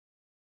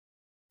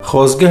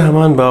خۆزگە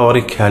هەمان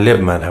باوەڕی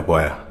کالێبمان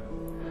هەبوایە.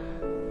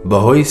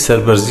 بەهۆی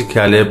سەربەرزی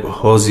کالێب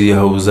هۆزی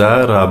یەهوزا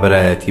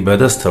ڕابەرایەتی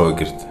بەدەستەوە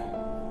گرت.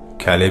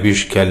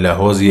 کالێبیش کە لە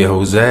هۆزی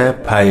یەهوزایە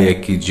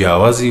پایەکی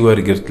جیاوازی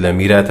وەرگرت لە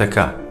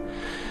میراتەکە.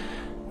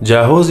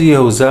 جا هۆزی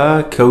یەهوزا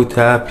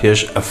کەوتە پێش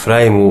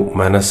ئەفرایم و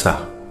مەنەسا.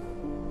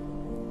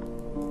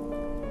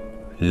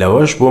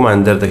 لەوەش بۆمان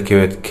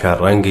دەردەکەوێت کە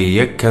ڕەنگە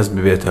یەک کەس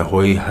ببێتە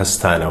هۆی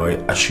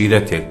هەستانەوەی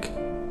عەشیرەتێک.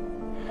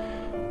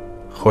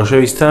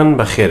 خۆشەویستان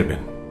بەخێر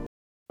بن.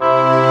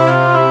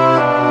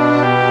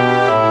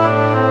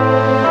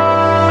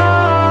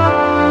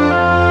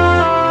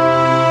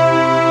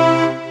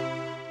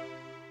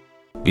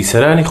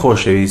 بیسەرانی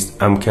خۆشەویست،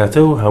 ئەم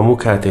کاتە و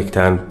هەموو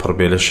کاتێکتان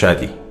پڕبێ لە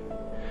شادی.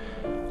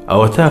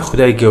 ئەوە تا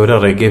خودای گەورە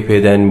ڕێگەی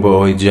پێدان بۆ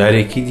ئەوەی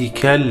جارێکی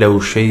دیکە لە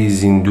وشەی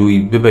زیندوی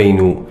ببین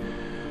و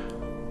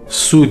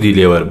سوودی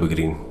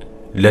لێوەربگرین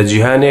لە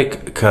جیهانێک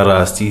کە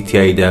ڕاستی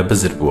تیایدا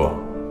بزر بووە.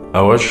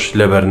 ئەوەش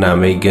لە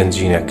بەرنامەی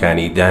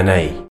گەنجینەکانی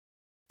دانایی.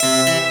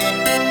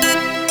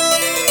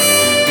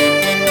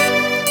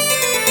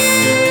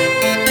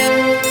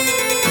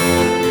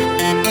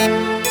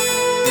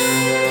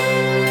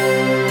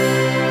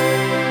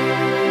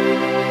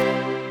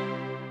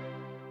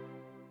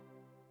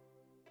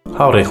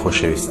 هاوڕێی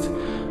خۆشەویست،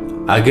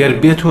 ئەگەر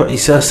بێت و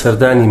عیسا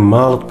سەردانی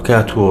ماڵت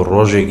بکات و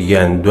ڕۆژێک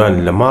یان دوان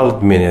لە ماڵت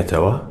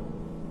بمێنێتەوە،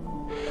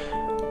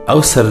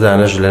 ئەو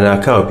سەردانەش لە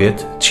ناکاو بێت،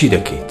 چی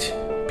دەکەیت؟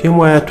 پێم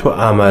وایە تۆ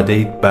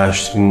ئامادەیت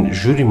باشترین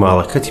ژووری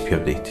ماڵەکەتی پێ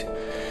بدەیت.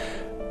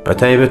 بە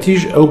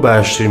تایبەتیش ئەو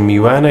باشترین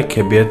میوانە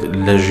کە بێت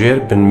لە ژێر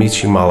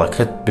بنمیچی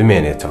ماڵەکەت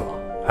بمێنێتەوە.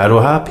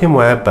 هەروەها پێم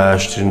وایە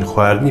باشترین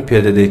خواردنی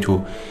پێدەدەیت و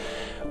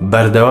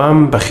بەردەوام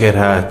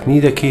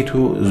بەخێرهاتنی دەکەیت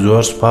و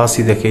زۆر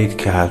سوپاسی دەکەیت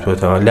کە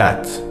هاتووەتەوە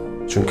لات،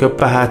 چونکە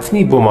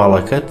بەهاتنی بۆ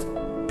ماڵەکەت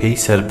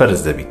پێی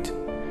سەربەرز دەبیت.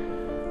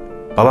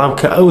 بەڵام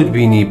کە ئەوت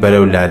بینی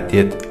بەرەو لات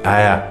دێت،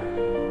 ئایا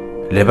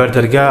لەبەر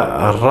دەرگا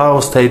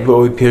ڕاوەستایت بۆ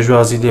ئەوەی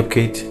پێشوازی لێ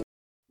بکەیت؟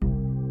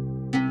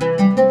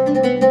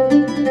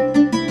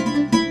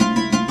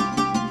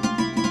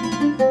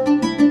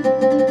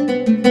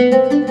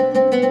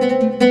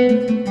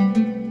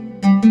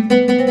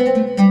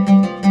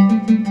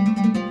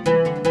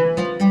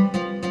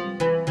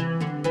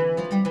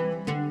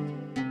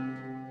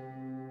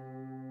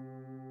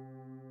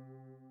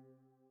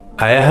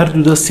 ئایا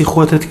هەردوو دەستی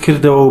خۆتت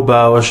کردەوە و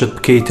باوەشت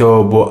بکەیتەوە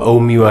بۆ ئەو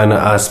میوانە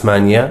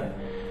ئاسمانیە،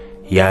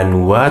 یان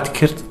وات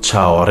کرد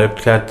چاوەڕێ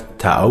بکات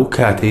تا ئەو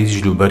کاتەی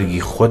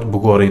جلوبەرگی خۆت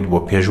بگۆڕیت بۆ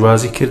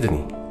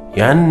پێشوازیکردنی،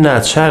 یان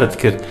ناچارت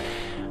کرد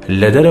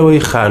لە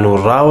دەرەوەی خان و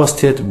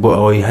ڕاوەستێت بۆ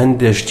ئەوەی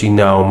هەندێشتی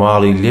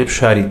ناوماڵی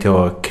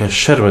لێبشاریتەوە کە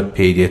شەرمت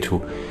پێی دێت و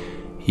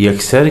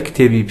یەکسەر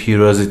کتێبی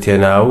پیرۆزت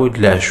تێناوت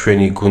لە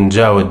شوێنی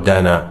گونجاوت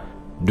دانا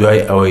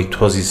دوای ئەوەی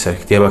تۆزی سەر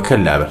کتێبەکە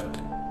لابرد.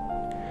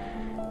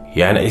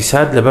 یان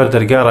ئیساد لەبەر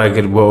دەرگا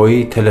ڕاگر بۆ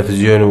ئەوەی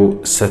تەلەڤیزیۆن و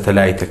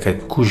سەتەلایتەکەت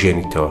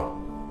بکوژێنیتەوە.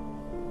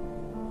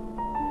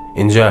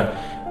 اینجا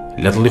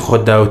لە دڵی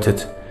خۆت داوتت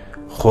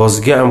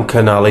خۆزگە ئەم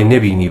کەناڵەی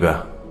نەبینی بە،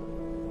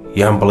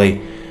 یان بڵێ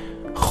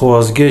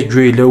خۆزگە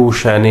گوێی لەو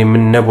وشانەی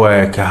من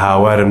نەبوایە کە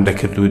هاوارم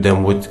دەکرد و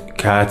دەموت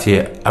کاتێ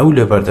ئەو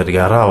لەبەر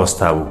دەرگا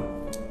ڕاوەستا بوو.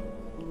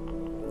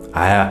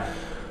 ئایا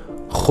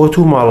خۆت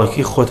و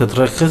ماڵەکەی خۆتت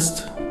ڕێکخست؟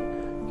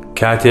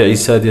 کاتێ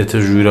ئیسا دێتە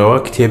ژوورەوە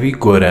کتێبی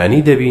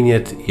گۆرانی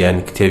دەبینێت یان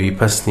کتێبی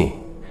پەسنی؟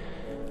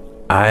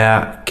 ئایا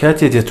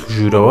کاتێ دێت و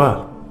ژوورەوە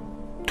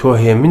تۆ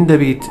هێمن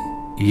دەبیت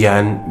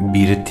یان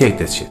بیرت تێک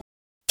دەچێت؟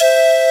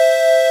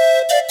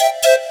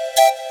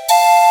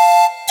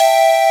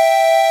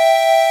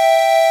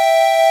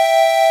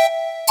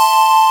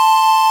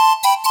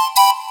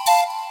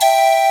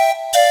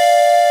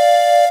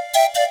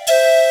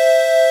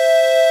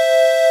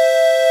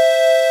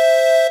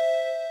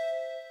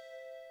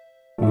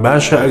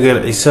 باشە ئەگەر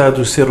ئیسا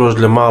دووسێ ڕۆژ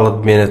لە ماڵت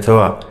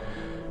بمێنێتەوە،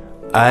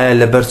 ئایا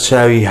لەبەر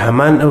چاوی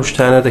هەمان ئەو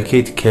شتانە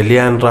دەکەیت کە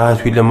لیان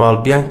ڕاهاتووی لە ماڵ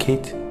بیان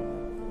کەیت؟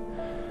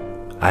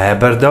 ئایا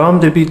بەردەوام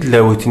دەبیت لە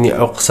وتنی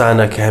ئەو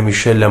قسانە کە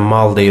هەمیشە لە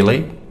ماڵ دەیڵێ؟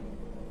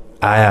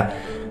 ئایا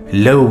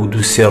لەو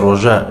دووسێ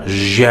ڕۆژە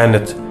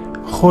ژیانت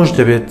خۆش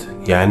دەبێت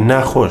یان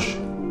ناخۆش؟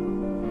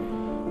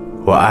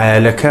 و ئایا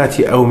لە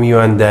کاتی ئەو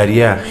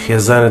میوانداریە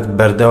خێزانت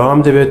بەردەوام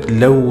دەبێت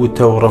لەو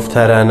وتە و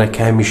ڕەفتارانە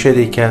کە هەمیشە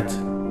دەیکات؟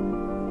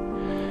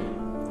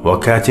 و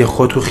کاتێ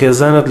خۆت و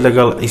خێزانت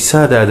لەگەڵ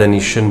ئیسادا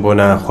دەنیشن بۆ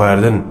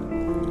نانخواردن،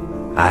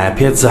 ئایا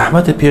پێت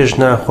زەحمەتە پێش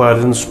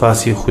نانخواردن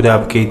سوپاسی خوددا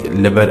بکەیت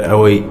لەبەر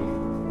ئەوەی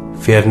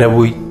فێر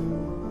نەبووی؟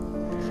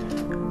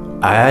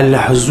 ئایا لە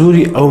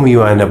حزوری ئەو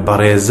میوانە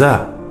بەڕێزە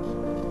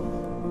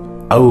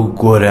ئەو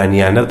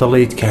گۆرانیانە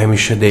دەڵێیت کە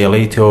هەمیشە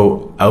دەیڵێیتەوە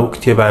ئەو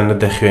کتێبانە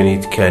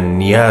دەخوێنیت کە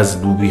نیاز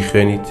بوو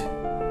بیخوێنیت؟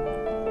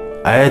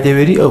 ئایا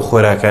دەوێری ئەو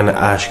خۆراکانە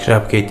ئاشکرا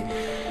بکەیت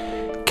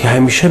کە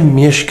هەمیشە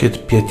مێشکت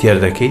پێتێر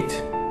دەکەیت؟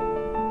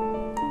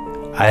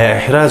 ئایا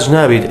ئەحراج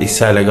نابێت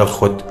ئیسا لەگەڵ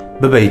خۆت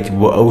ببەیت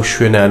بۆ ئەو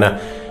شوێنانە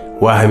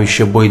وا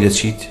هەمیشە بۆی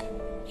دەچیت،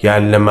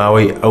 یان لە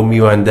ماوەی ئەو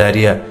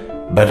میوانداریە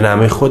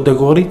بەرنامەی خۆت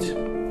دەگۆڕیت؟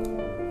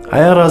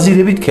 ئایا ڕازی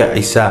دەبیت کە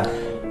ئیسا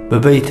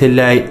ببەیتە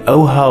لای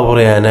ئەو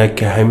هاوڕێیانە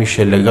کە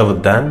هەمیشە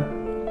لەگەڵتدان؟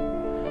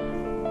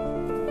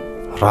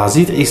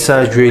 ڕازیت ئیسا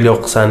گوێی لەو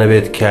قسانە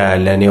بێت کە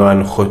لە نێوان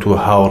خۆت و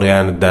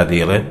هاوڕێیانتدا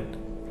دەیڵێن؟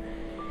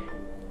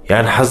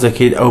 یان حەز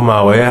دەکەیت ئەو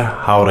ماوەیە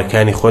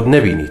هاوڕەکانی خۆت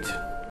نەبینیت؟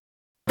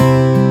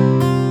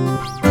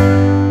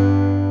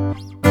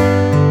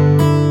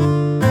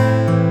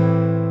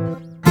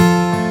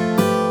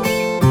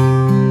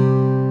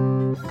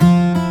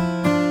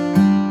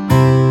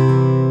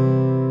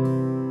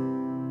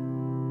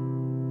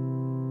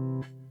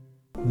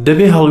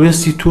 دەبێ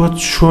هەڵوێستی تۆت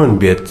چۆن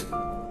بێت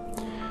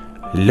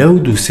لەو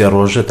دووسێ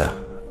ڕۆژەدا.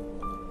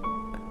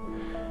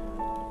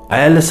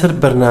 ئایا لەسەر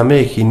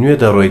بەرنامەیەکی نوێ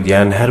دەڕۆیت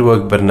یان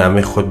هەروەک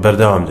بەرنامەی خۆت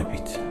بەردەوام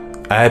دەبیت؟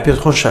 ئایا پێت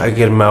خۆشە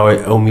ئەگەر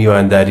ماوەی ئەو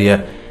میوانداریە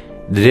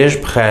درێژ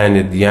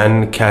بخایەنێت یان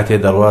کاتێ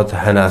دەڕوات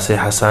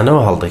هەناسەی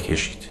حەسانەوە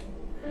هەڵدەکێشیت؟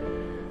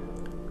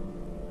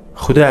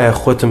 خودایە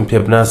خۆتم پێ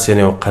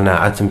بناسێنێ و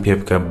قەناعەتم پێ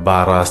بکە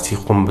باڕاستی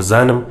خۆم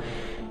بزانم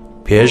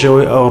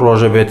پێشەوەی ئەو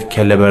ڕۆژە بێت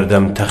کە لە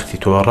بەردەم تەختی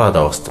تۆ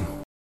ڕادەوەستم.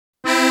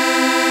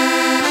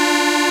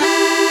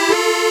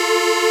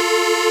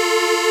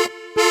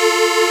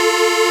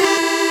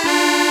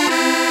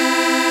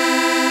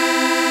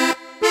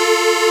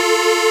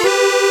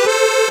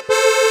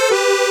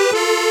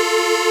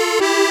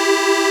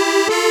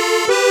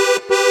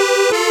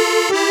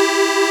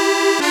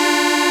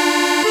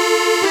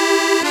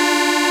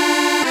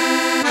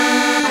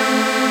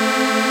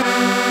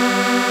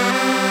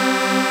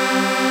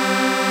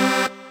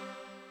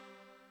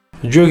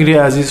 جۆگری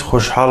ئازیز،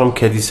 خۆشحاڵم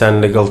کە دیسان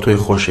لەگەڵ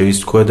تۆی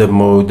خۆشەویست کۆ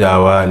دەبمەوە و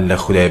داوا لە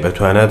خودای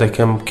بەتوانا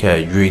دەکەم کە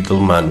گوێی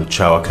دڵمان و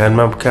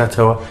چاوەکانمان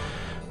بکاتەوە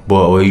بۆ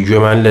ئەوەی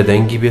گوێمان لە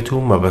دەنگی بێت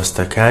و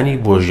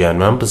مەبەستەکانی بۆ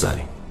ژیانمان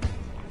بزانین.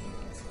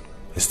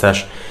 ئێستاش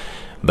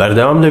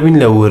بەردەوام دەبین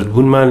لە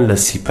وردبوونمان لە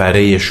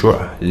سیپارەی یەشوع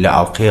لە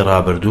ئەڵقەی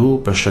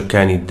ڕابردوو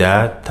بەشەکانی دا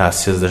تا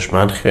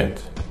 13مان خوێند.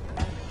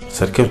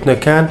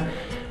 سەرکەوتنەکان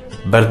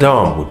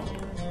بەردەوام بوون.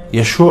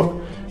 یەشوع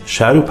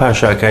شار و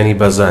پاشاکانی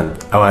بەزان،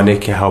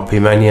 ئەوانەی کە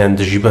هاوپەیمانیان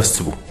دژی بەست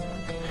بوو.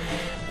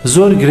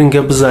 زۆر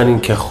گرنگە بزانین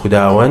کە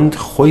خوداوەند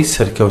خۆی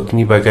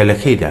سەرکەوتنی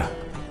بەگەلەکەیدا.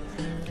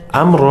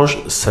 ئەم ڕۆژ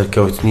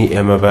سەرکەوتنی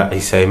ئێمە بە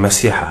عیسای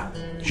مەسیحە،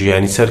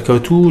 ژیانی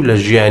سەرکەوتوو لە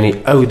ژیانی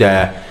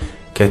ئەودایە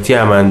کە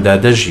تیاماندا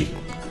دەژی.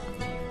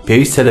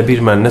 پێویستە لە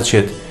بیرمان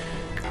نەچێت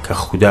کە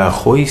خوددا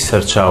خۆی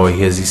سەرچاوەی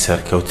هێزی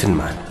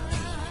سەرکەوتنمانە.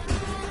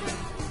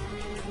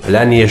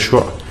 پلانی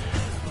یەشوع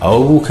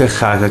ئەوە بوو کە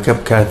خاکەکە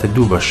بکاتە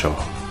دوو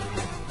بەشەوە.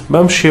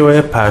 بەم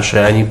شێوەیە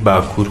پاشایانی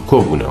باکوور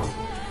کۆبوونەوە.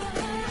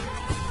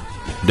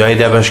 دوای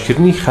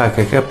دابەشکردنی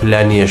خاکەکە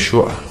پلانی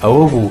یەشوع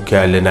ئەوە بوو کە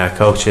لە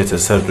ناکاو چێتە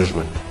سەر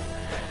دوژمن.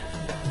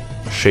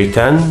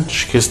 شەیتان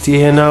شکستی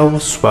هێنا و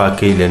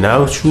سوپاکەی لە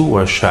ناوچوو و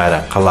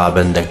شارە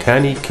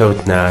قەڵابەندەکانی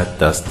کەوتنە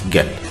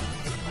دەستگەل.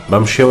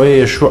 بەم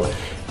شێوەیە یەشوع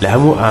لە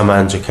هەموو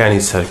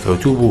ئامانجەکانی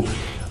سەرکەوتوو بوو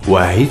و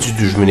هیچ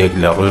دوژمنێک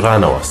لە ڕووی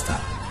ڕانەوەستا.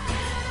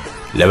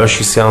 لە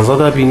بەشی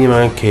 13دا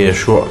بینیمان کە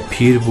یەشوع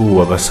پیر بوو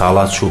و بە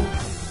ساڵات چوو.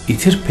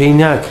 ئیتر پێی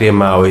ناکرێ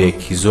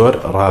ماوەیەکی زۆر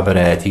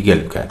ڕابەرایەتی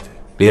گەل بکات.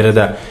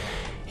 لێرەدا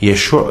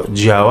یەشوع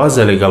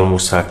جیاوازە لەگەڵ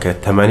موسا کە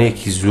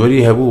تەمەنێکی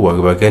زۆری هەبوو وەک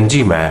بە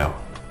گەنجی مایەوە.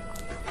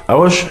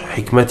 ئەوەش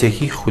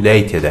حکمەتێکی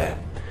خودای تێدایە.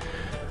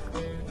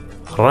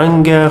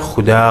 ڕەنگە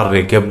خوددا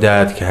ڕێگە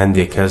بدات کە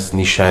هەندێک کەس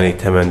نیشانەی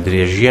تەمەن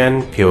درێژیان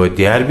پێوە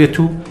دیار بێت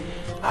و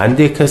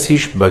هەندێک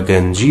کەسیش بە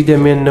گەنجی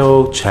دەمێننەوە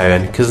و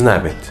چاویان کەس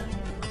نابێت.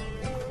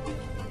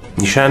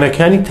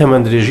 نیشانەکانی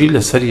تەمەن درێژی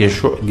لەسەر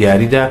یەشوع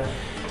دیاریدا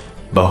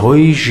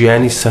بەهۆی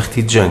ژیانی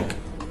سەختی جەنگ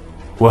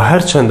و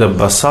هەرچەندە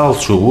بە ساڵ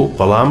چوو بوو،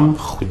 بەڵام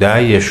خوددا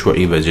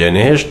یەشوعی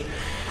بەجێنێشت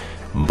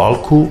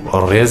بەڵکو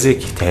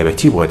ڕێزێکی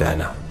تایبەتی بۆ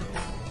دانا.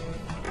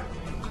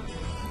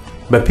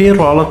 بە پێی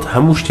ڕاڵەت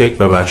هەموو شتێک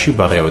بەباشی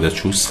بەڕێوە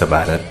دەچوو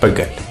سەبارەت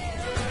بەگەل.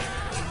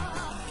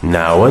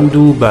 ناوەند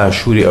و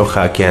باشووری ئەو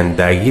خاکیان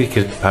داگیر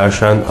کرد،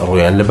 پاشان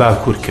ڕویان لە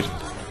باکوور کرد.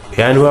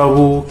 پێیان وا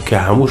بوو کە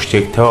هەموو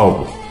شتێک تەواو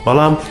بوو،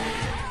 بەڵام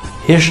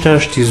هێشتا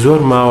شتی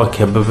زۆر ماوە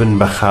کە ببن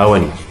بە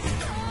خاوەنی.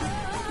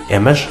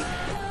 ئێمەش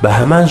بە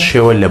هەمان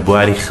شێوە لە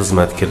بواری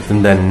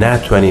خزمەتکردندا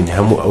ناتوانین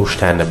هەموو ئەو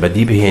شتانە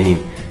بەدی بهێنین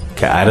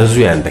کە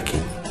ئارەزویان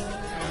دەکەین.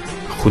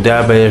 خوددا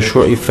بە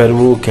یەشوعی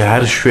فەرموو کە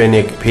هەر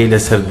شوێنێک پێی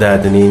لەسەر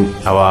دادنین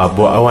ئەوە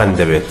بۆ ئەوان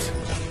دەبێت،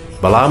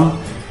 بەڵام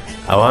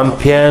ئەوان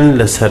پێیان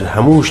لەسەر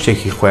هەموو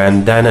شتێکی خۆیان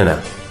دانەنا.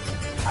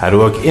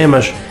 هەروەک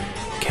ئێمەش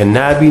کە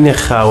نابینە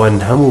خاوەن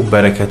هەموو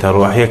بەرەکەتە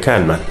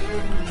ڕۆحیەکانمان.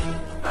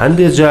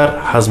 هەندێک جار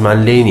حەزمان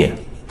لێی نییە.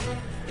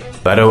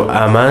 بەرەو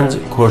ئامانج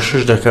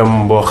کۆشش دەکەم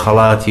بۆ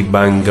خەڵاتی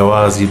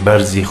بانگەوازی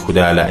بەرزی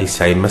خوددا لە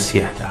عیسای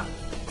مەسیحدا.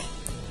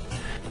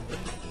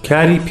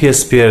 کاری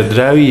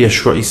پێسپێردراوی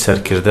یەشوعی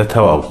سەرکردە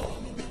تەواو.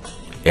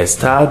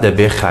 ئێستا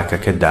دەبێ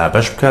خاکەکە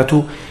دابەش بکات و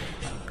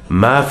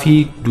مافی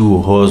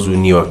دوو هۆز و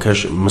نیوەکەش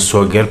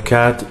مسۆگەر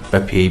بکات بە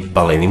پێی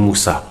بەڵێنی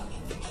موسا.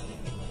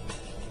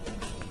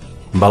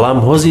 بەڵام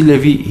هۆزی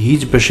لەوی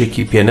هیچ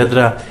بەشێکی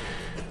پێنەدرا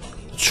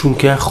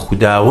چونکە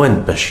خوداوەند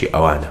بەشی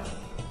ئەوانە.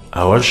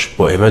 ئەوەش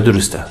بۆ ئێمە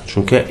دروستە،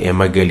 چونکە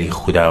ئێمە گەلی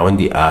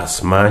خوداوەندی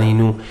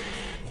ئاسمانین و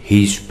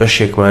هیچ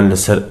بەشێکمان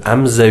لەسەر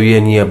ئەم زەویە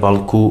نییە،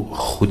 بەڵکو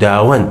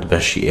خوداوەند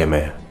بەشی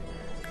ئێمەیە.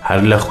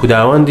 هەر لە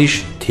خوداوەندیش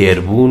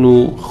تێربوون و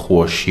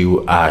خۆشی و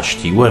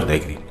ئاشتی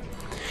وەردەگرین.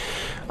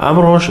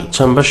 ئەمڕۆژ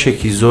چەند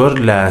بەشێکی زۆر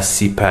لە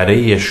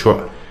سیپارەی یەشوع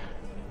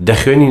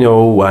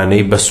دەخوێنینەوە و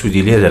وانەی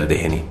بەسوودی لێ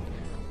دەردەهێنین.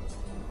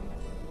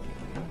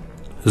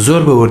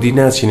 زۆر بە وردی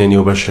ناچینە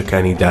نێو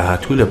بەشەکانی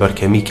داهاتوو لە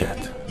بەرکەمی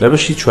کات. لە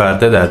بەشی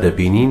 14دا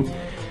دەبینین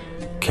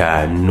کە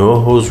 9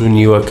 هۆز و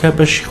نیوەکە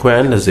بەشی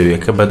خۆیان لە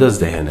زەویەکە بەدەست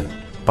دەهێنن،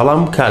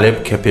 بەڵام کالێب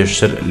کە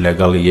پێشتر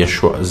لەگەڵ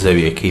یەشوع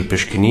زەویەکەی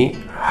پشکنی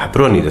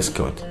حەبرۆنی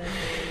دەستکەوت.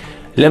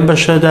 لەم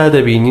بەشەدا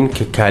دەبینین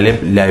کە کالێب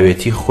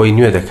لاوێتی خۆی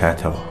نوێ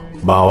دەکاتەوە،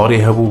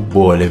 باوەڕی هەبوو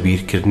بۆ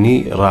لەبیرکردنی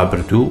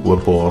ڕابردوو و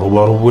بۆ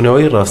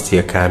ڕووبەڕووبوونەوەی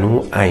ڕاستیەکان و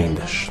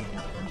ئایندەش.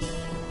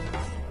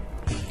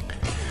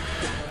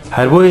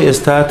 هەر بۆیە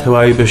ئێستا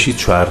تەواوی بەشی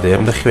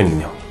 14ەم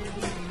دەخوێنینەوە.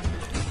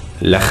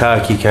 لە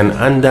خاکی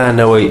کەنعاندا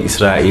نەوەی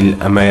ئیسرائیل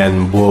ئەمەیان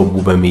بۆ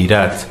بوو بە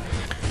میرات،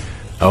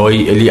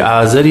 ئەوەی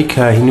ئەلعازاری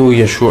کاهین و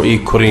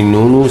یەشوعی کوڕی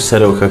نون و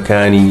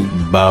سەرۆکەکانی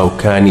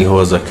باوکانی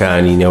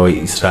هۆزەکانی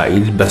نەوەی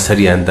ئیسرائیل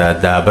بەسەریاندا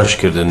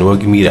دابەشکردن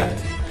وەک میرات.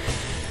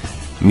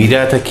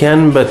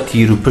 میراتەکان بە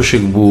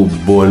تیروپشک بوو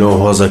بۆ نۆ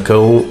هۆزەکە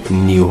و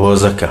نیو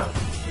هۆزەکە،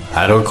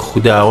 هەروەک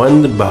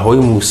خوداوەند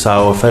بەهۆی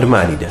موساوە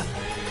فەرمانیدا،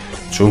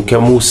 چونکە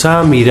موسا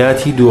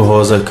میراتی دوو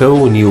هۆزەکە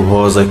و نیو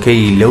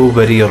هۆزەکەی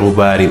لەوبەری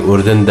ڕووباری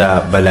ئوردوندا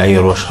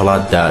بەلای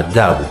ڕۆژهەڵاتدا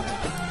دابوو،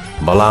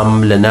 بەڵام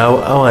لە ناو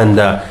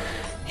ئەواندا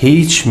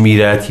هیچ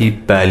میراتی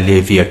بە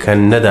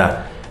لێڤیەکان نەدا،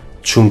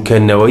 چونکە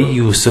نەوەی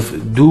یوسف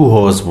دوو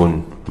هۆز بوون،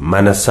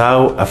 مەنەسا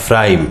و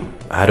ئەفرایم.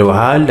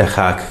 هەروەها لە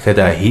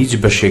خاکەکەدا هیچ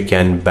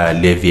بەشێکیان بە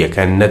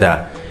لێڤیەکان نەدا،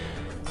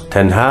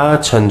 تەنها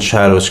چەند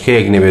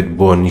شارۆچکەیەک نەبێت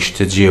بۆ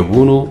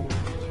نیشتەجێبوون و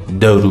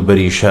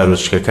دەوروبەری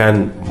شارۆچکەکان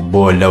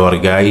بۆ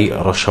لەوەرگای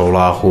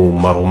ڕەشەوڵاخ و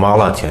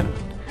مەڕووماڵاتیان.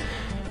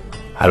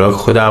 هەروەک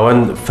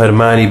خوداوەند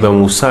فەرمانی بە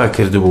موسا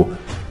کردبوو،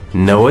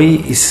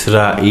 نەوەی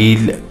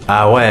ئیسرائیل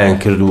ئاوایان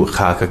کرد و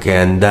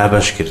خاکەکەیان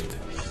دابەش کرد.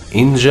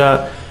 اینجا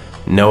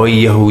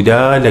نەوەی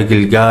یەهودا لە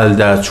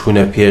گلگالدا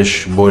چوونە پێش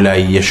بۆ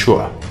لای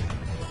یەشوع.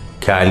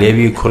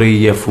 کالێبی کوڕی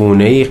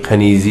یەفونەی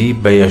قەنیزی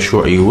بە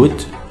یەشوعی وت،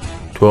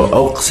 تۆ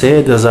ئەو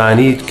قسەیە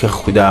دەزانیت کە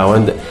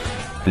خوداوەند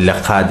لە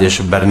قادش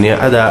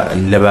بەرنێعەدا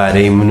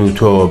لەبارەی من و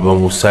تۆ بە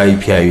موسای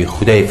پیاوی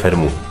خودای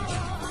فەرموو.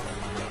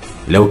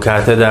 لەو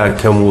کاتەدا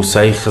کە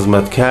موسای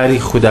خزمەتکاری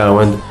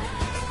خوداوەند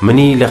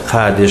منی لە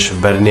قادش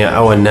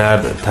بەرنێعەوە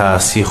نارد تا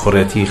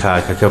سیخوڕێتی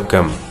خاکەکە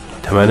بکەم،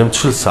 تەمەنم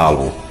 40 ساڵ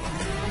بوو.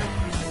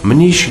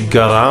 منیش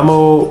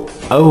گەڕامەوە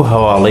ئەو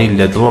هەواڵەی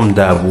لە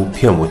دڵمدا بوو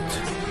پێم وت.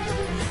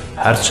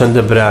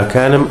 هەرچەندە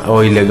براکانم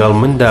ئەوەی لەگەڵ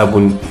مندا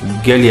بوون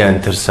گەلیان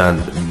ترساند،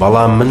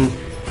 بەڵام من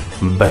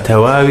بە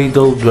تەواوی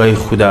دڵ دوای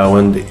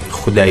خوداوەند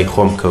خودای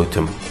خۆم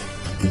کەوتم.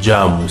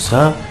 جا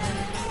موسا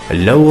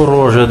لەو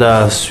ڕۆژەدا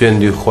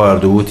سوێندی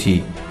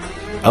خواردووتی،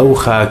 ئەو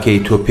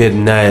خاکەی تۆ پێت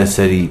نایە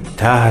سەری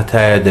تا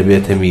هەتایە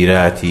دەبێتە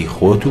میراتی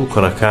خۆت و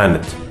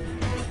کوڕەکانت،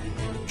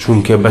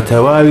 چونکە بە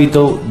تەواوی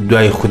دڵ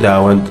دوای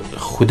خوداوەند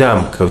خودام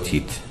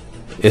کەوتیت.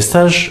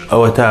 ئێستاش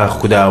ئەوە تا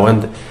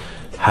خوداوەند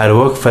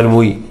هەروەک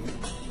فەرمووی،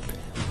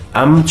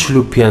 ئەم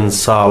 45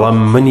 ساڵە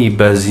منی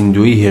بە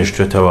زیندوی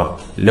هێشتوتەوە،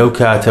 لەو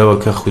کاتەوە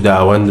کە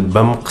خوداوەند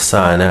بەم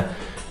قسانە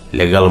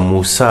لەگەڵ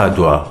موسا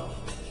دووە،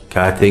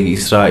 کاتێک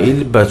ئیسرائیل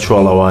بە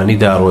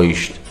چۆڵەوانیدا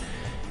ڕۆیشت.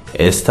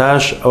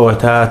 ئێستاش ئەوە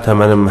تا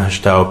تەمەنم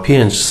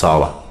 85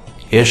 ساڵە،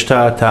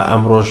 هێشتا تا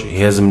ئەمڕۆژ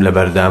هێزم لە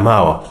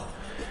بەرداماوە،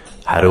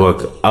 هەروەک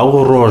ئەو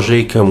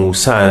ڕۆژەی کە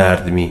موسا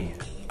ناردمی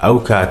ئەو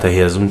کاتە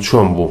هێزم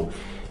چۆن بوو.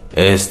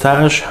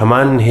 ئێستاش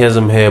هەمان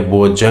هێزم هەیە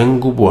بۆ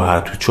جەنگ و بۆ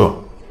هاتوچۆ.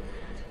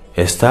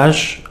 ئێستاش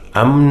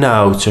ئەم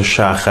ناوچە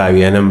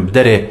شاخاویانم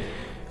بدەرێ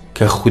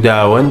کە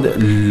خوداوەند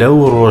لەو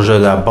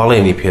ڕۆژەدا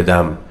بەڵێنی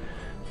پێدام،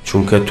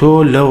 چونکە تۆ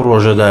لەو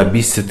ڕۆژەدا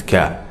بیست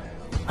کە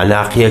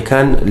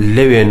عەناقیەکان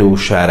لەوێن و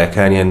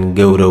شارەکانیان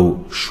گەورە و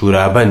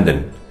شورابەندن،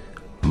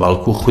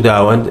 بەڵکو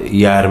خوداوەند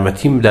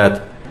یارمەتیم بدات،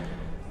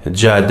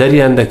 جا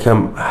دەریان دەکەم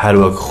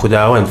هەروەک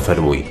خوداوەند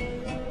فەرمووی.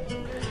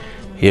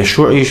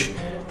 یەشوعیش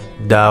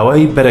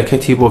داوای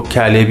بەرەکەتی بۆ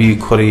کالێبی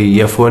کوڕی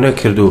یەفۆنە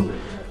کرد و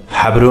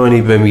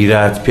حەبرۆنی بە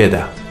میرات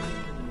پێدا،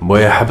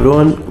 بۆیە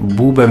حەبرۆن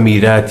بوو بە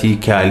میراتی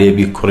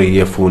کالێبی کوڕی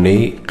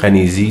یەفونەی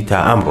قەنیزی تا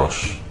ئەمڕۆژ،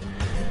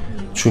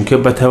 چونکە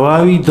بە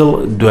تەواوی دڵ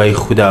دوای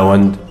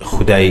خوداوەند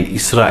خودای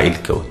ئیسرائیل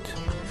کەوت.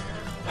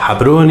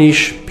 حەبرۆنیش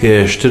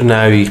پێشتر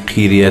ناوی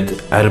قیریەت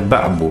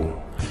ئەربع بوو،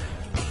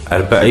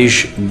 ئەربعیش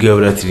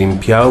گەورەترین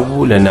پیاو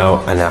بوو لە ناو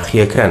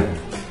عەناقیەکان.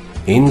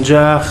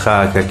 اینجا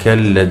خاکەکە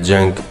لە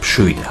جەنگ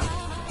پشوویدا.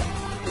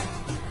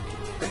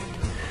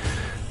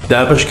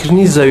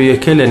 دابەشکردنی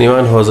زەویەکە لە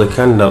نێوان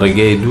هۆزەکان لە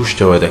ڕێگەی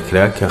دووشتەوە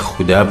دەکرا کە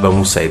خوددا بە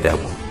موسایدا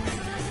بوو.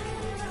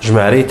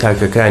 ژمارەی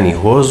تاکەکانی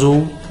هۆز و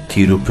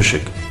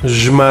تیروپشک.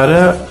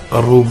 ژمارە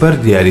ڕووبەر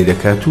دیاری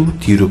دەکات و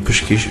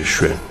تیروپشکیش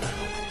شوێن.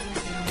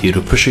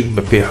 تیروپشک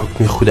بە پێی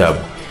حکمی خوددا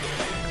بوو.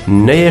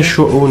 نە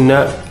یەشوع و نە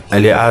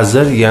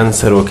ئەلعازار یان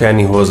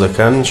سەرۆکانی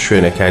هۆزەکان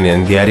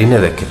شوێنەکانیان دیاری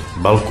نەدەکرد،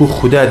 بەڵکو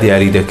خوددا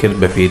دیاری دەکرد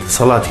بە پێی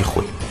دەسەڵاتی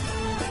خۆی.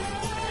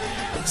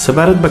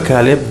 سەبارەت بە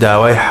کالێب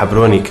داوای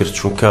حەبرۆنی کرد،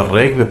 چونکە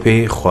ڕێک بە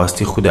پێی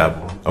خواستی خوددا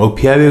بوو. ئەو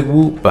پیاوێک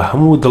بوو بە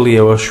هەموو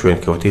دڵیەوە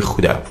شوێنکەوتەی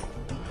خوددا بوو.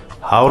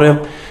 هاوڕێم،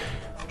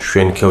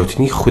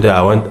 شوێنکەوتنی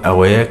خوداوەند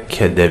ئەوەیە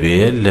کە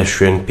دەبێت لە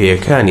شوێن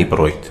پێیەکانی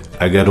بڕۆیت.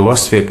 ئەگەر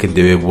وەسفێکت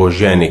دەوێت بۆ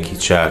ژیانێکی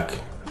چاک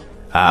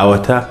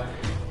ئەوەتە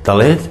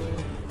دەڵێت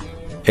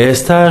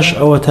ئێستاش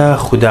ئەوەتە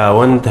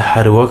خوداوەند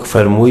هەروەک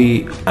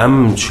فەرمووی ئەم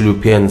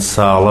 45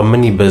 ساڵە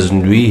منی بە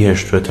زیندووی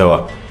هێشتوێتەوە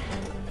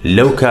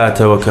لەو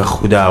کاتەوە کە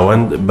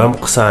خوداوەند بەم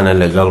قسانە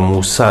لەگەڵ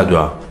موسا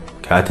دووە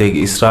کاتێک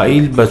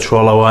ئیسرائیل بە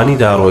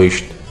چۆڵەوانیدا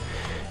ڕۆیشت.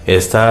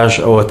 ئێستاش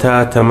ئەوەتە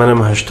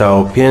تەمەنم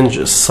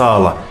 85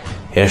 ساڵە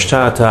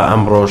هێشتا تا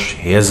ئەمڕۆژ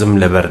هێزم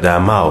لەبەردا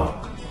ماوە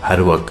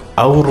هەروەک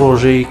ئەو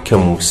ڕۆژەی کە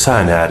موسا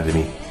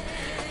ناردنی.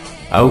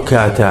 ئەو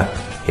کاتە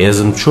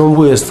هێزم چۆن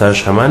بوو ئێستاش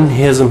هەمان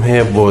هێزم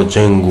هەیە بۆ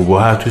جەنگ و بۆ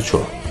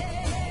هاتوچۆ.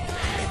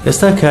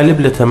 ئێستا کالب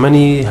لە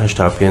تەمەنی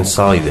 85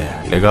 ساڵیدا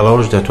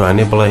لەگەڵەوەش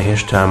دەتوانێت بڵێ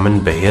هێشتا من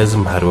بە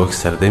هێزم هەروەک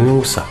سەردەمی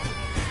موسا.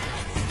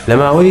 لە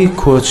ماوەی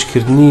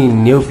کۆچکردنی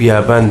نێو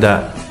بیاباندا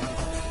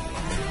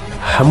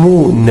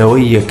هەموو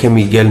نەوەی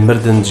یەکەمی گەل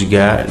مردن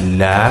جگە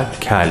لە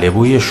کالب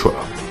و یەشوع.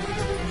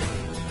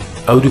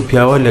 ئەو دوو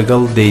پیاوە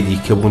لەگەڵ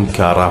دەیدیکە بوون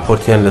کە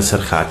ڕاپۆرتیان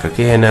لەسەر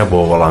خاکەکە هێنا بۆ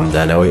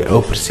وەڵامدانەوەی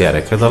ئەو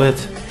پرسیارەکە دەڵێت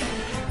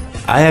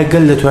ئایا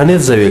گەل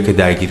دەتوانێت زەویەکە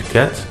داگیر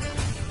بکات؟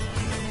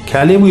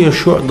 کالێب و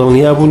یەشوع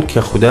دڵنیا بوون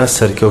کە خوددا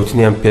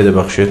سەرکەوتنیان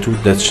پێدەبەخشێت و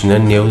دەچنە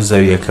نێو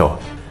زەویەکەوە.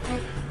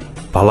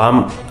 بەڵام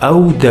ئەو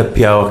دە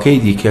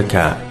پیاوەکەی دیکە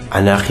کە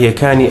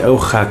ئەناقیەکانی ئەو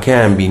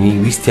خاکەیان بینی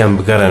ویستیان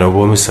بگەڕێنەوە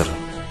بۆ میسر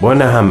بۆ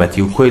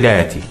نەهامەتی و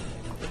کۆیلایەتی.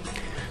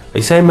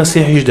 عیسای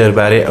مەسیحیش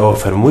دەربارەی ئەوە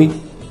فەرمووی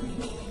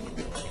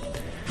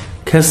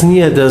کەس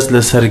نییە دەست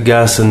لەسەر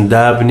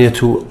گاسندا بنێت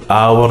و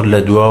ئاوەڕ لە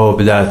دواوە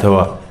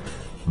بداتەوە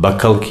بە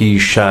کەڵکی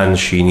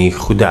شانشینی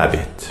خوددا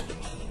بێت.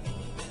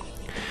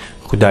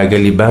 خوددا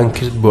گەلیبان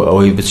کرد بۆ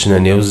ئەوەی بچنە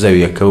نێو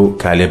زەویەکە و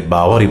کالێب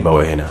باوەڕی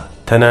بەوە هێنا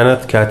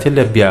تەنانەت کاتێ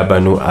لە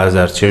بیابان و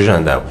ئازار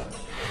چێژاندا بوو.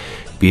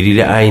 بیری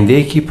لە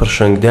ئایندەیەکی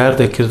پڕشنگدار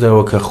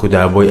دەکردەوە کە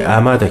خوددا بۆی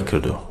ئامادە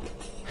کردو.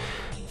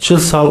 40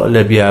 ساڵ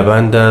لە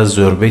بیاباندا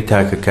زۆربەی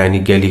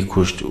تاکەکانی گەلی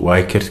کوشت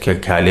وای کرد کە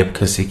کالێب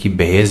کەسێکی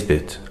بەهێز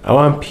بێت.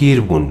 ئەوان پیر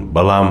بوون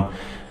بەڵام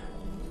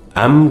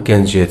ئەم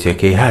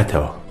گەنجێتەکەی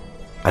هاتەوە.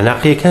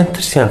 ئەناقیەکان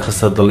ترسیان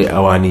خستە دڵی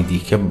ئەوانی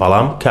دیکە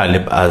بەڵام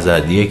کالێب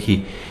ئازادیەکی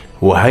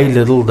وەهای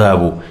لە دڵدا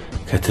بوو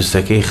کە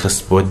ترسەکەی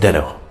خست بۆ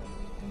دەرەوە.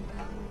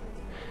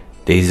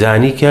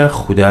 دەیزانی کە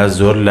خوددا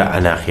زۆر لە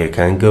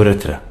ئەناقیەکان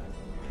گەورەترە.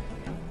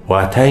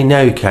 واتای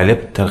ناوی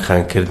کالێب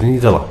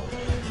تەرخانکردنی دڵە.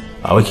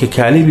 ئەوەی کە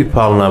کالێبی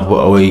پاڵنا بۆ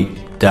ئەوەی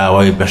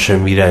داوای بەشە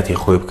میراتی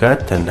خۆی بکات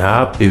تەنها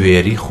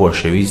بوێری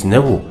خۆشەویست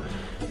نەبوو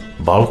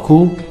بەڵکو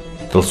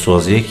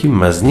دڵسۆزیەکی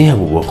مەزنی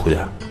هەبوو بۆ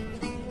خوددا.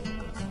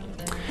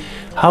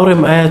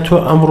 هاوڕێم ئایا تۆ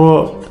ئەمڕۆ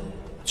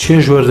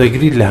چێژ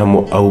وەردەگریت لە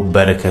هەموو ئەو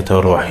بەرەکەتە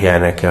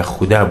ڕۆحیانەکە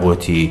خوددا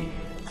بۆتی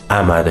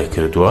ئامادە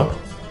کردووە؟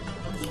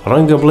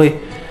 ڕەنگە بڵێ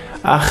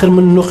ئاخر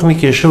من نوقمی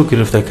کێشە و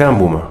گرفتەکان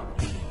بوومە.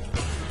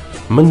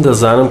 من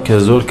دەزانم کە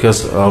زۆر کەس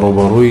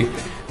ڕۆبەڕووی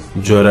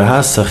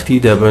جۆرەها سەختی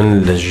دەبن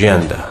لە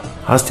ژیاندا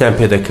هەستیان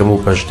پێدەکەم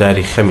و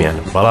پەشداری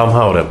خەمیانم بەڵام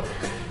هاوڕێم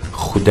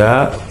خوددا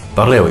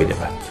بەڕێوەی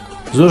دەبات.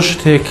 زۆر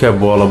شتێک کە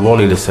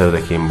بۆڵەبۆڵی لەسەر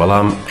دەکەین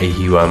بەڵام ئەی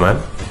هیوامان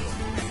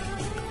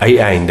ئەی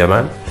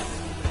ئایندەمان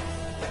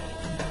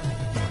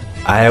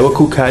ئایا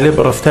وەکو کالێب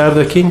ڕەفتار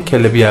دەکەین کە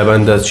لە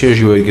بیاباندا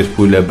چێژی وەرگرت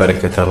بوو لە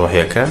بەرەکەتە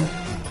ڕۆحیەکان؟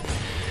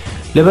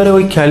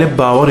 لەبەرەوەی کالێب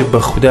باوەڕی بە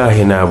خوددا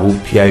هێنابوو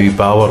پیاوی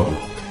باوەڕ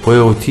بوو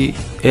بۆیەوتی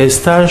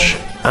ئێستاش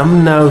ئەم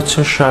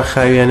ناوچە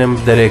شاخاویانم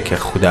دەرێ کە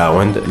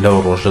خوداوەند لەو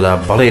ڕۆژەدا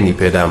بەڵێنی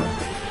پێدام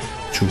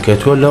چونکە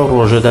تۆ لەو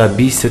ڕۆژەدا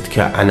بیست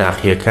کە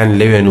ئەناقیەکان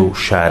لەوێن و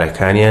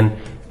شارەکانیان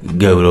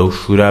گەورە و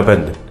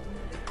شورابەندن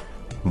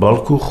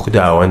بەڵکو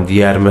خوداوەند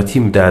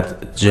یارمەتیم داد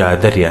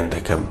جادەریان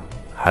دەکەم.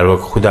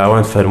 هەروەک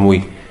خوداوەند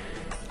فەرمووی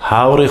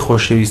هاوڕێ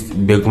خۆشەویست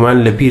بێگومان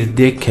لەبیر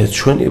دێک کە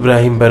چۆن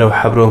ئیبراهیم بەرەو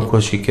حەبرۆن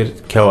کۆچی کرد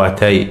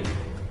کەواتای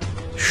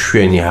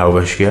شوێنی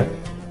هاوبەشیە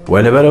و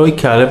لەبەرەوەی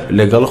کالێب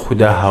لەگەڵ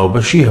خوددا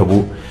هاوبەشی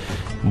هەبوو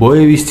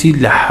بۆیە ویستی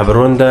لە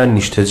حەبرۆندا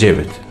نیشتەجێ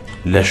بێت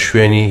لە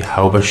شوێنی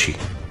هاوبەشی.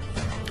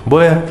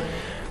 بۆیە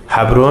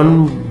حەبرۆن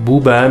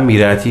بوو بە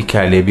میراتی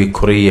کالێبی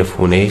کوڕی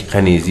یەفونەی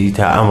قەنیزی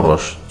تا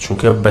ئەمڕۆژ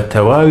چونکە بە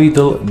تەواوی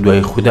دڵ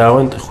دوای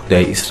خوداوەند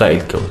خودای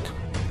ئیسرائیل کەوت.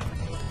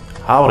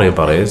 هاوڕێ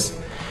بەڕێز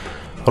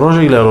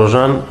ڕۆژێک لە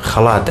ڕۆژان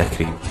خەڵات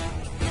دەکرین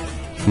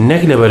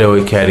نەک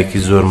لەبەرەوەی کارێکی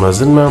زۆر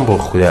مەزنمان بۆ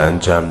خوددا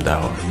ئەنجام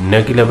داوە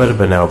نەک لەبەر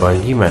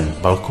بەناوبانگیمان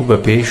بەڵکو بە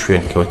پێی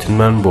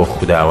شوێنکەوتنمان بۆ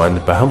خوداوەند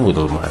بە هەموو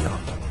دڵمانەوە.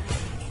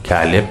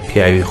 کالێب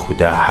پیاوی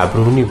خوددا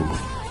حەبرۆنی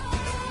بوو.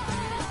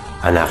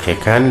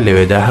 ئەناقیەکان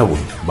لەوێدا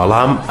هەبوون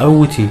بەڵام ئەو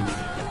وتی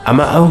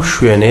ئەمە ئەو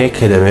شوێنەیە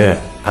کە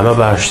دەمەوێت ئەمە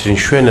باشترین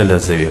شوێنە لە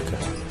زەویەکە.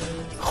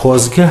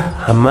 خۆزگە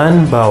هەمان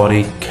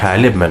باوەڕی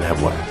کالێب من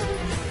هەبووە.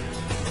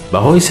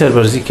 بەهۆی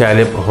سەربەرزی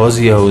کالێب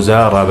هۆزی یەهوزا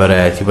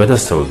ڕابەرایەتی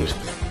بەدەستەوە گرت.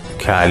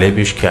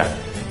 کالێبیش کە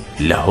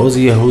لە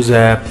هۆزی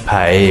یەهوزا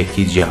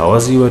پایەیەکی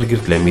جیهازی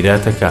وەرگرت لە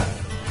میراتەکە.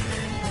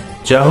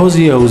 جا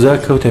هۆزی یەهوزا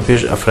کەوتە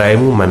پێش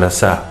ئەفرایم و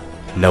مەنەسا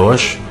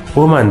لەوەش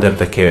بۆمان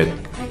دەردەکەوێت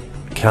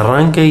کە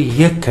ڕەنگە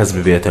یەک کەس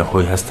ببێتە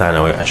هۆی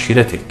هەستانەوەی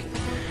عەشیرەتێک.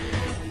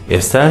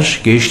 ئێستاش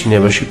گەیشتینە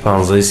بەشی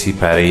 15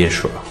 سیپارەی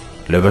یەشوع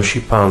لە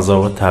بەشی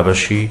 15ەوە تا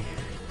بەشی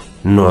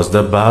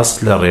 19 باس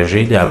لە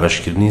ڕێژەی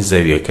دابەشکردنی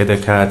زەویەکە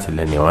دەکات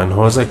لە نێوان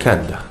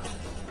هۆزەکاندا.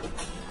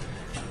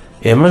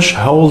 ئێمەش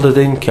هەوڵ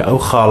دەدەین کە ئەو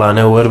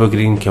خاڵانە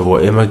وەربگرین کە بۆ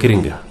ئێمە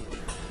گرنگە.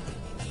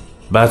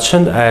 با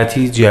چەند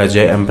ئاەتی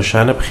جیاجای ئەم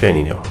بەشانە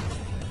بخوێنینەوە.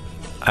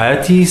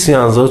 ئاەتی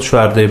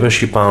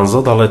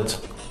 13:4-15 دەڵێت: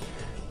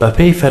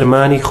 بەپێی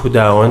فەرمانی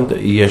خوداوەند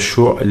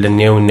یەشوع لە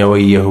نێو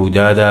نەوەی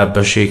یەهودادا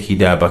بەشێکی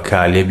دا بە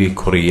کالێبی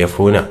کوڕی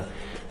یەفونە.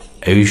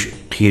 ئەویش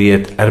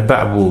قیرێت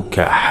ئەربع بوو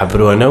کە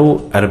حەبرۆنە و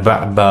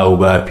ئەربع باو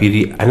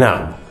باپیری ئەناق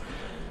بوو.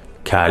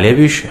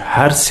 کالێبیش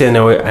هەر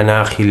سێنەوەی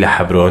ئەناقی لە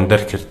حەبرۆن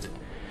دەرکرد.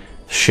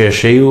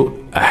 شێشەی و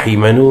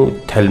ئەحیمەن و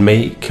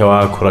تەلمەی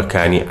کەوا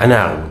کوڕەکانی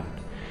ئەناق بوون.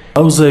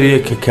 ئەو زەویە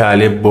کە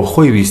کالێب بۆ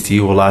خۆی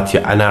ویستی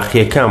وڵاتی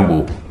ئەناقیەکان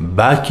بوو،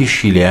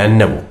 باکیشی لێیان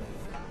نەبوو.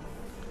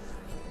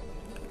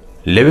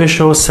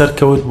 لەوێشەوە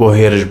سەرکەوت بۆ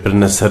هێرش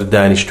برنە سەر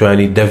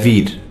دانیشتوانی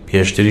دەڤیر،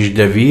 پێشتریش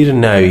دەڤیر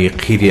ناوی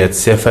قیرێت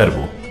سێفەر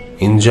بوو.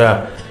 اینجا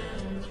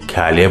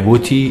کالێب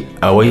وتی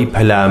ئەوەی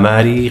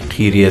پەلاماری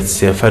قیرێت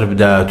سێفەر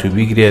بدات و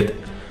بیگرێت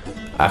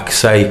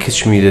ئەکسای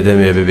کچمی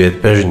دەدەمێ ببێت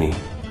بەژنی.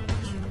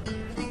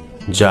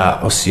 جا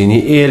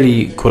ئۆسینی ئێلی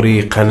کوڕی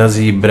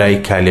قەنەزی برای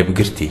کالێب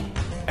گرتی،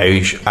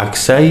 ئەویش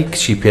ئەکسای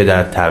کچی پێدا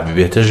تا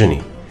ببێتە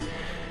ژنی.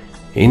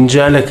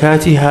 اینجا لە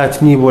کاتی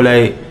هاتنی بۆ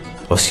لای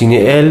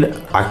ئۆسینیئێل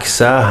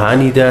ئەکسا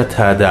هانیدا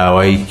تا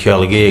داوای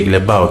کێڵگەیەک لە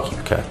باوکی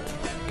بکات.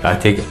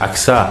 کاتێک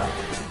ئەکسا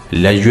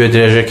لە گوێ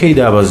درێژەکەی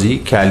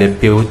دابەزی، کالێب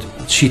پێوت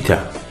چیتە؟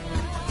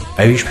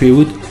 ئەویش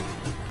پێوت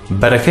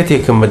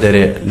بەرەکەتێکم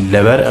بدەرێ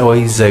لەبەر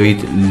ئەوەی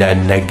زەویت لە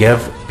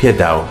نەگەڤ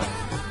پێداوە،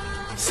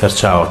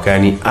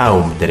 سەرچاوەکانی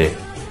ئاوم بدەرێ.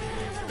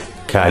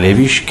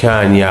 کالێبیش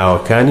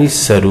کانیاوەکانی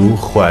سەر و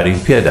خواری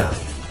پێدا.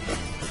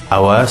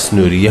 ئەوە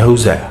سنووری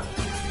یەهوزایە.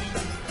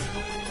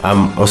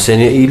 ئەم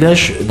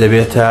ئۆسێنیئیلەش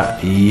دەبێتە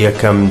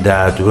یەکەم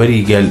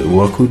دادوەری گەل،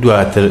 وەکو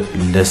دواتر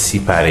لە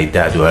سیپارەی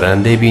دادوەران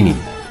دەبینین.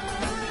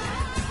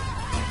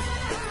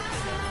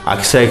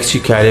 ئەکسای کچی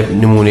کالێب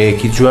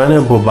نمونەیەکی جوانە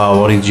بۆ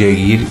باوەڕی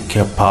جێگیر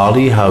کە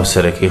پاڵی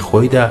هاوسەرەکەی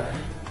خۆیدا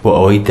بۆ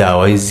ئەوەی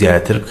داوای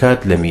زیاتر بکات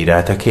لە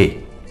میراتەکەی.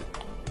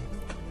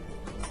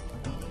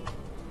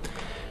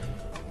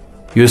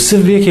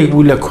 یوسف یەکێک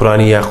بوو لە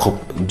کوڕانی یاقوب.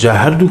 جا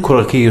هەردوو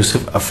کوڕەکەی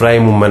یوسف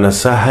ئەفرایم و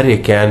مەنەسا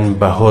هەرێکیان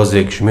بە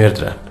هۆزێک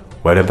ژمێردران،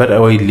 و لەبەر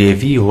ئەوەی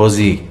لێڤی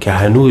هۆزی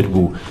کەهنوت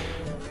بوو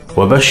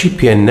و بەشی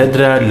پێ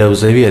نەدرا لەو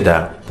زەویەدا،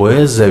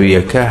 بۆیە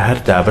زەویەکە هەر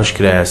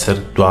دابەشکرایە سەر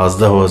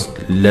 12 هۆز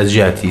لە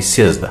جیاتی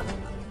 13.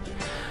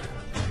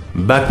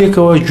 با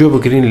پێکەوە گوێ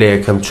بگرین لە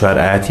یەکەم 4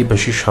 ئاەتی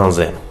بەشی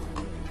 16.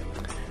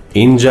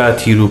 اینجا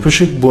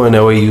تیروپشک بۆ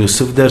نەوەی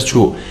یوسف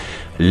دەرچوو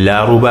لە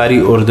ڕووباری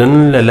ئوردن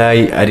لە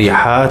لای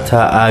ئەریحا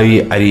تا ئاوی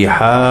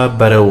ئەریحا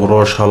بەرەو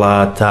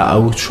ڕۆژهەڵات تا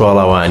ئەو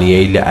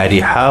چۆڵەوانیەی لە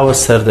ئەریحاوە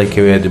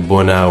سەردەکەوێت بۆ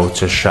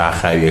ناوچە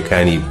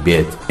شاخاویەکانی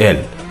بێت ئێل.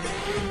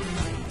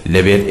 لە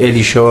بێت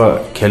ئێلیشەوە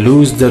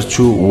کەلووز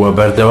دەرچوو و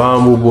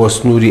بەردەوام و بۆ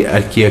سنووری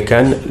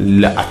ئەرکیەکان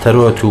لە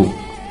ئەتەرۆت و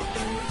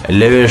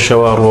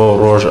لەوێشەوە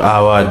ڕۆژ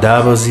ئاوا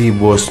دابەزی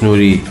بۆ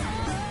سنووری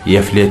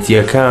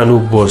یەفلێتیەکان و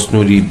بۆ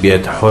سنووری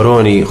بێت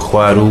حۆرۆنی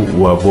خوارو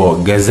و بۆ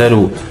گەزەر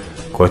و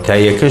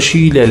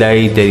کۆتاییەکەشی لە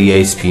لای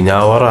دەریای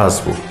سپیناوە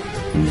ڕاست بوو.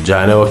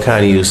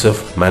 جانەوەکانی یوسف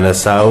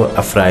مەنەسا و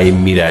ئەفرایم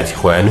میراتی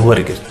خۆیان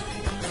وەرگرت.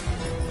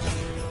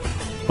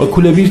 وەکو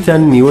لە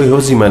بیرتان نیوەی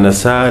هۆزی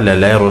مەنەسا لە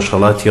لای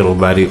ڕۆژهەڵاتی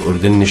ڕووباری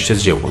ئوردن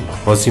نیشتەجێ بوون.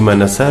 هۆزی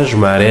مەنەسا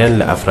ژمارەیان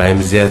لە ئەفرایم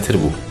زیاتر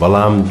بوو،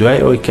 بەڵام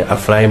دوای ئەوەی کە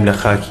ئەفرایم لە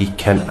خاکی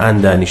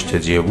کەنعاندا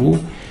نیشتەجێ بوو،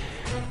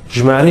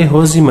 ژمارەی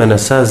هۆزی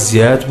مەنەسا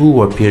زیاد بوو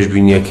و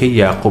پێشبینیەکەی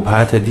یاقوب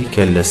هاتە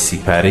دیکە لە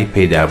سیپارەی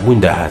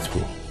پەیدابووندا هات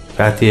بوو.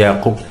 کاتێ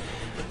یاقوب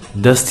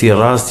دەستی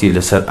ڕاستی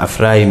لەسەر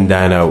ئەفرایم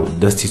دانا و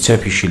دەستی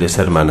چەپیشی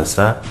لەسەر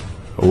مەنەسا،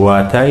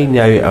 واتای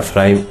ناوی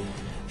ئەفرایم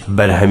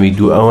بەرهەمی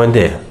دوو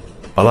ئەوەندەیە.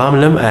 بەڵام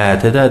لەم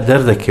ئاەتەدا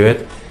دەردەکەوێت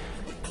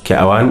کە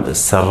ئەوان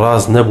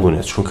سەرڕاز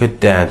نەبوونە، چونکە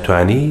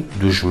دەیانتوانی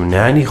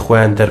دوژمنانی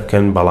خۆیان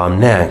دەربکەن، بەڵام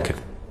نەیان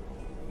کرد.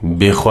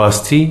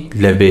 بێخواستی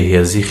لە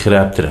بێهێزی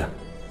خراپترە.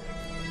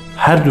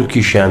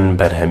 هەردووکیشیان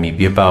بەرهەمی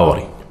بێ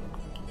باوەڕی.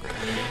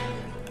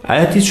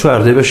 ئاەتی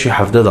 14 بەشی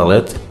 17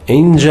 دەڵێت: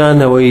 اینجا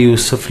نەوەی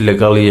یوسف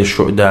لەگەڵ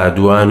یەشوعدا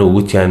دوان و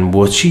وتیان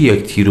بۆچی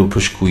یەک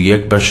تیروپشک و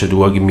یەک بەشت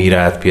وەک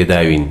میرات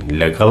پێداوین،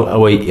 لەگەڵ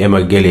ئەوەی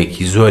ئێمە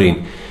گەلێکی زۆرین،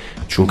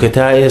 چونکە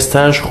تا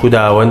ئێستاش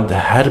خوداوەند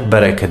هەر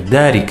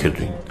بەرەکەتداری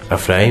کردوین.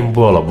 ئەفرایم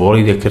بۆڵە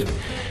بۆڵی دەکرد،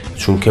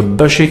 چونکە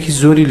بەشێکی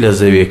زۆری لە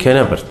زەویەکە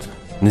نەبرد،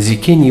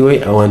 نزیکەی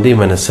نیوەی ئەوەندەی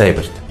مەنەسای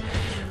برد.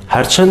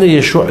 هەرچەندە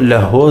یەشوع لە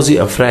هۆزی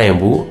ئەفرایم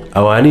بوو،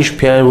 ئەوانیش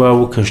پیان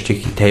وابوو کە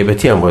شتێکی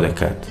تایبەتیان بۆ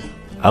دەکات.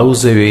 ئەو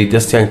زەویەی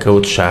دەستیان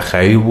کەوت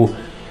شاخاوی بوو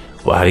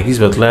و هەرگیز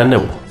بەدڵیان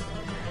نەبوو.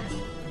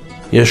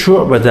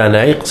 یەشوع بە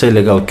دانایی قسەی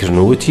لەگەڵ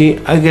کردنووتی: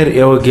 ئەگەر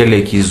ئێوە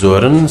گەلێکی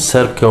زۆرن،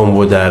 سەربکەون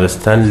بۆ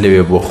دارستان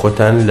لەوێ بۆ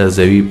خۆتان لە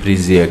زەوی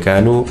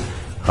پریزیەکان و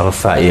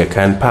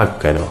ڕفائیەکان پاک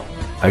بکەنەوە،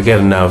 ئەگەر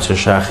ناوچە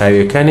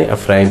شاخاویەکانی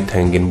ئەفرایم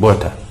تەنگن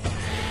بۆتە.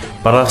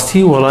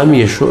 بەڕاستی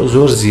وەڵامی یەشوع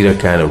زۆر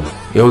زیرەکانە بوو.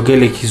 ئێوە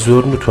گەلێکی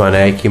زۆرن و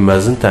توانایەکی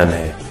مەزنتان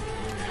هەیە،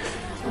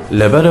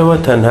 لەبەرەوە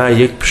تەنها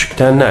یەک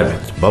پشکتان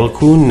نابێت،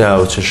 بەڵکو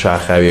ناوچە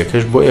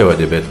شاخاویەکەش بۆ ئێوە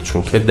دەبێت،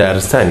 چونکە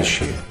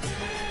دارستانیشیە.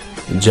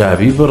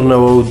 جابی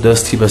بڕنەوە و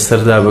دەستی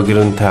بەسەردا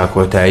بگرن تا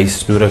کۆتایی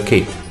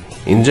سنوورەکەی.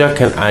 اینجا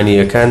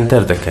کەنعانیەکان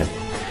دەردەکەن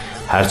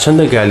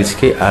هەرچەندە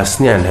گالیسکەی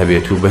ئاسنیان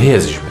هەبێت و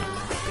بەهێزش بن.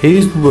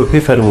 پێویست بوو بە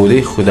پێی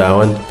فەرموودەی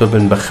خوداوەند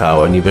ببن بە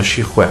خاوەنی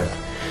بەشی خۆیان،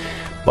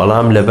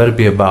 بەڵام لەبەر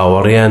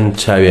بێباوەڕیان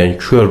چاویان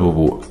کوێر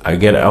بوو.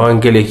 ئەگەر ئەوان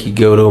گەلێکی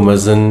گەورە و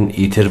مەزن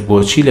ئیتر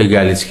بۆچی لە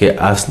گالیسکەی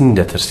ئاسنین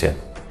دەترسێن؟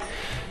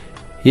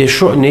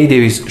 یەشوع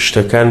نەیدەویست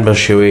شتەکان بە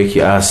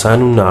شێوەیەکی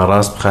ئاسان و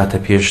ناڕاست بخاتە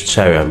پێش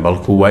چاویان،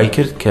 بەڵکو وای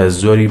کرد کە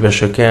زۆری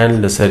بەشەکەیان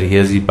لەسەر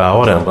هێزی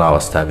باوەڕیان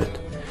ڕاوەستا بێت.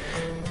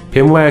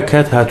 پێم وایە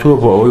کات هاتووە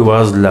بۆ ئەوەی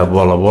واز لە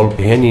بۆڵەبۆڵ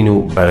بهێنین و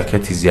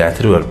بەرەکەتی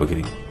زیاتر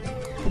وەربگرین.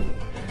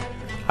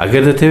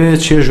 ئەگەر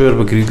دەتەوێت چێژ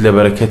وەربگریت لە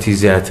بەرەکەتی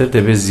زیاتر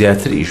دەبێت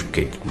زیاتر ئیش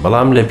بکەیت،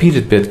 بەڵام لە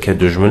بیرت بێت کە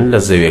دوژمن لە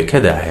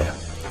زەویەکەدا هەیە.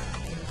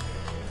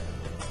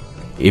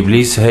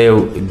 ئیبلیس هەیە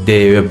و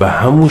دەیەوێت بە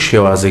هەموو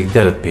شێوازێک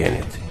دەرت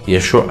بهێنێت.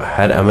 یەشوع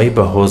هەر ئەمەی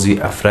بە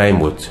هۆزی ئەفرایم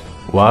وت،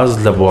 واز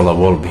لە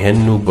بۆڵەبۆڵ بهێن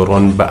و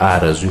بڕۆن بە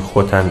ئارەزوی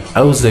خۆتان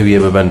ئەو زەویە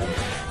ببەن،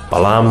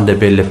 بەڵام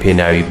دەبێت لە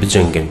پێناوی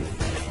بجەنگن.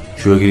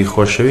 گوێگری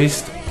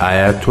خۆشەویست،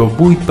 ئایا تۆ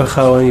بوویت بە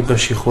خاوەنی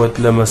بەشی خۆت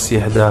لە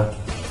مەسیحدا؟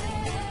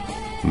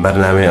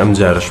 بەرنامەی ئەم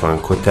جارەشمان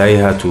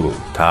کۆتایی هاتوو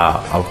تا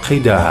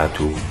ئەڵقەی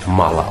داهاتوو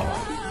ماڵاوە.